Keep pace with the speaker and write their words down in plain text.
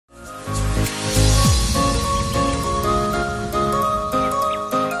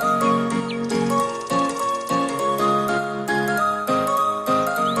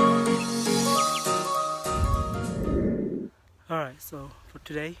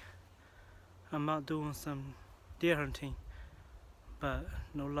today. I'm out doing some deer hunting, but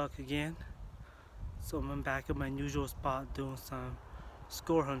no luck again. So I'm back at my usual spot doing some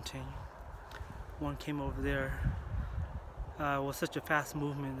score hunting. One came over there. It was such a fast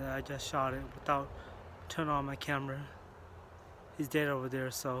movement that I just shot it without turning on my camera. He's dead over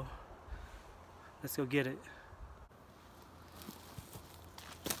there, so let's go get it.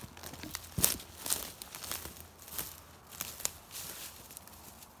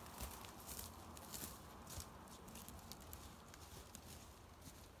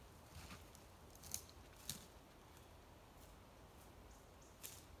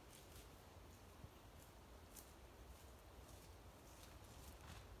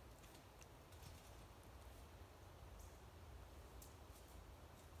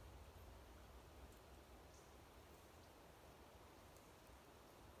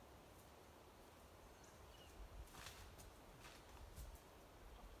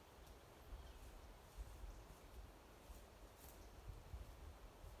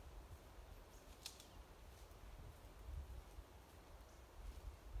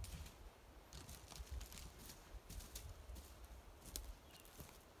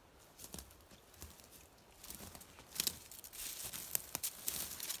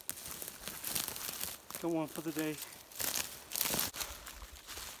 Good one for the day.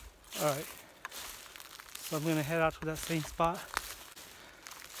 Alright, so I'm gonna head out to that same spot.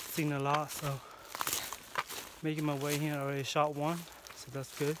 Seen a lot, so making my way here. I already shot one, so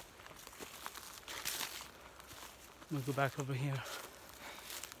that's good. I'm gonna go back over here.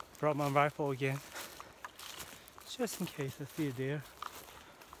 Brought my rifle again, just in case I see a deer.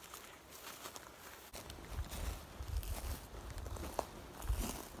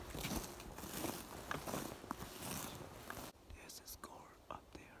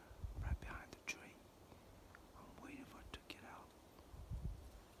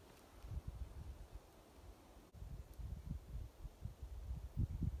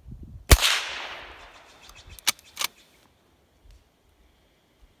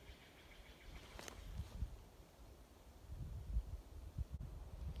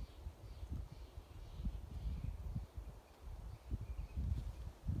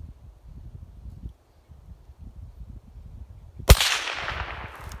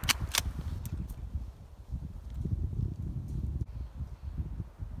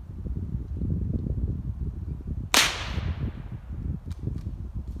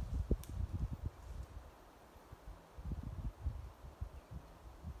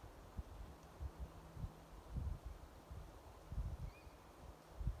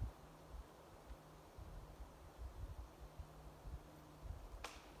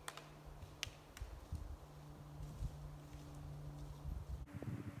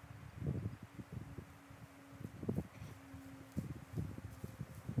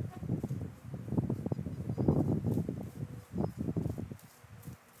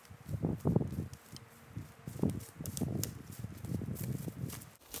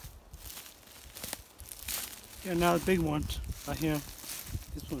 Yeah, now the big one right here.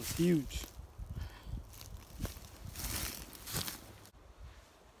 This one's huge.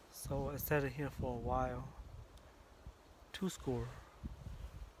 So I set it here for a while. 2 score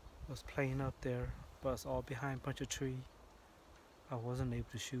was playing up there, but it's all behind a bunch of trees. I wasn't able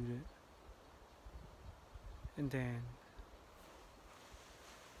to shoot it. And then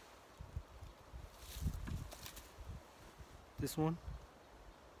this one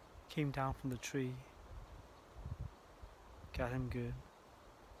came down from the tree. Got him good.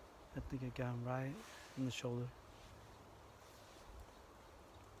 I think I got him right in the shoulder.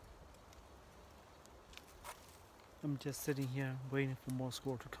 I'm just sitting here waiting for more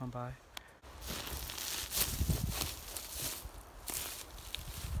score to come by.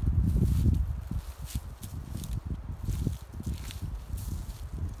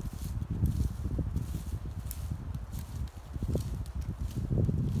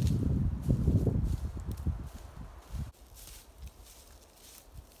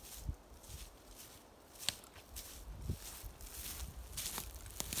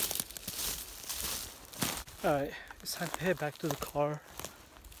 Alright, it's time to head back to the car.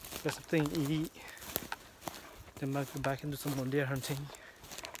 Get something to eat. Then might go back and do some more deer hunting.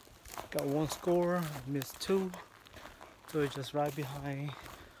 Got 1 score, I missed 2. So it's just right behind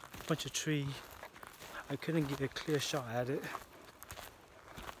a bunch of trees. I couldn't get a clear shot at it.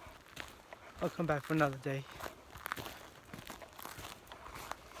 I'll come back for another day.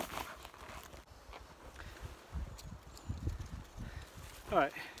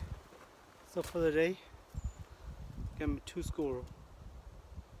 Alright, so for the day, got me 2 score.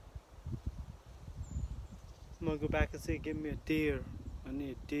 I'm gonna go back and see, get me a deer, a I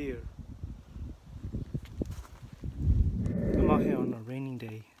need a deer. I'm out here on a raining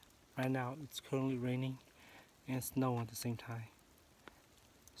day. Right now it's currently raining and snow at the same time.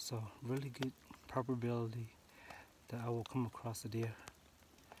 So really good probability that I will come across a deer.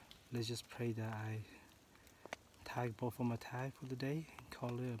 Let's just pray that I tag both of my tag for the day and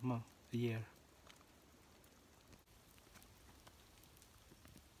call it a month, a year.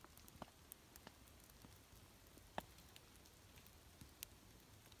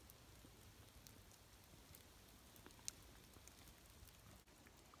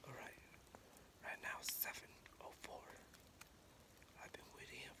 Alright, right now it's 7:04. I've been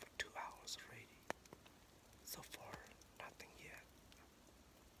waiting here for 2 hours already. So far, nothing yet.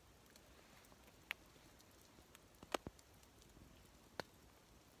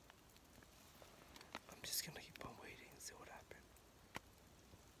 I'm just gonna keep on waiting and see what happens.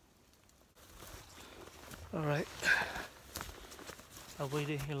 Alright, I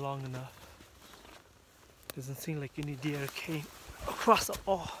waited here long enough. Doesn't seem like any deer came across at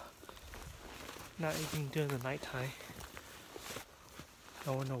all. Not even during the nighttime. I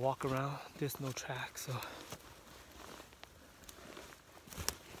want to walk around, there's no track, so I'm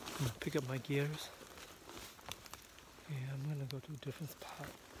gonna pick up my gears. Yeah, I'm gonna go to a different spot.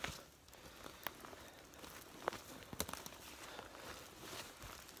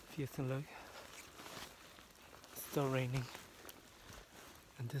 If you can look, it's still raining,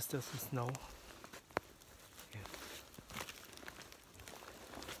 and this doesn't snow. Yeah.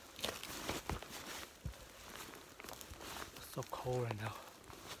 It's so cold right now.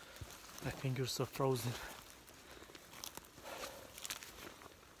 My fingers are frozen.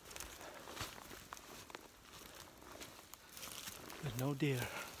 But no deer.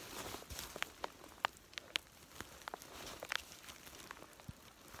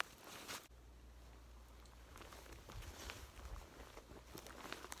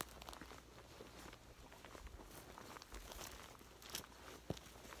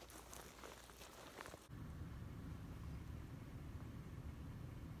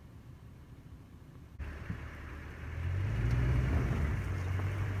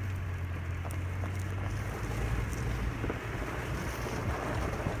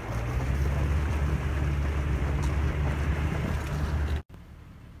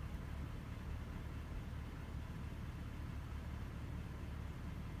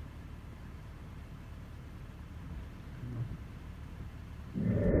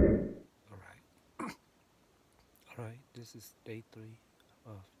 Alright, this is day 3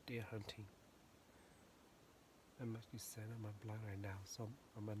 of deer hunting. I'm actually set up my blind right now, so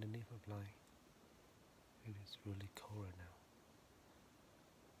I'm underneath my blind. It is really cold right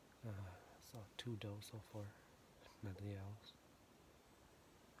now. Saw 2 does so far, nothing else.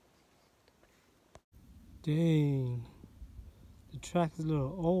 Dang, the track is a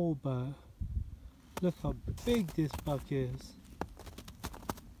little old, but look how big this buck is.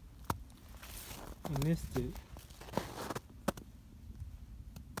 I missed it.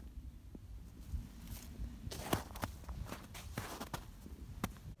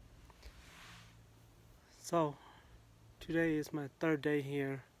 So, today is my 3rd day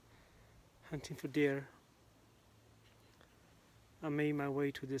here hunting for deer. I made my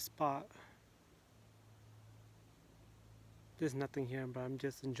way to this spot. There's nothing here, but I'm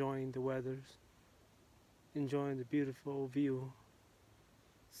just enjoying the weather, enjoying the beautiful view.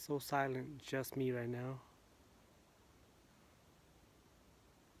 So silent, just me right now.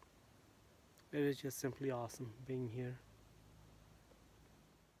 It is just simply awesome being here.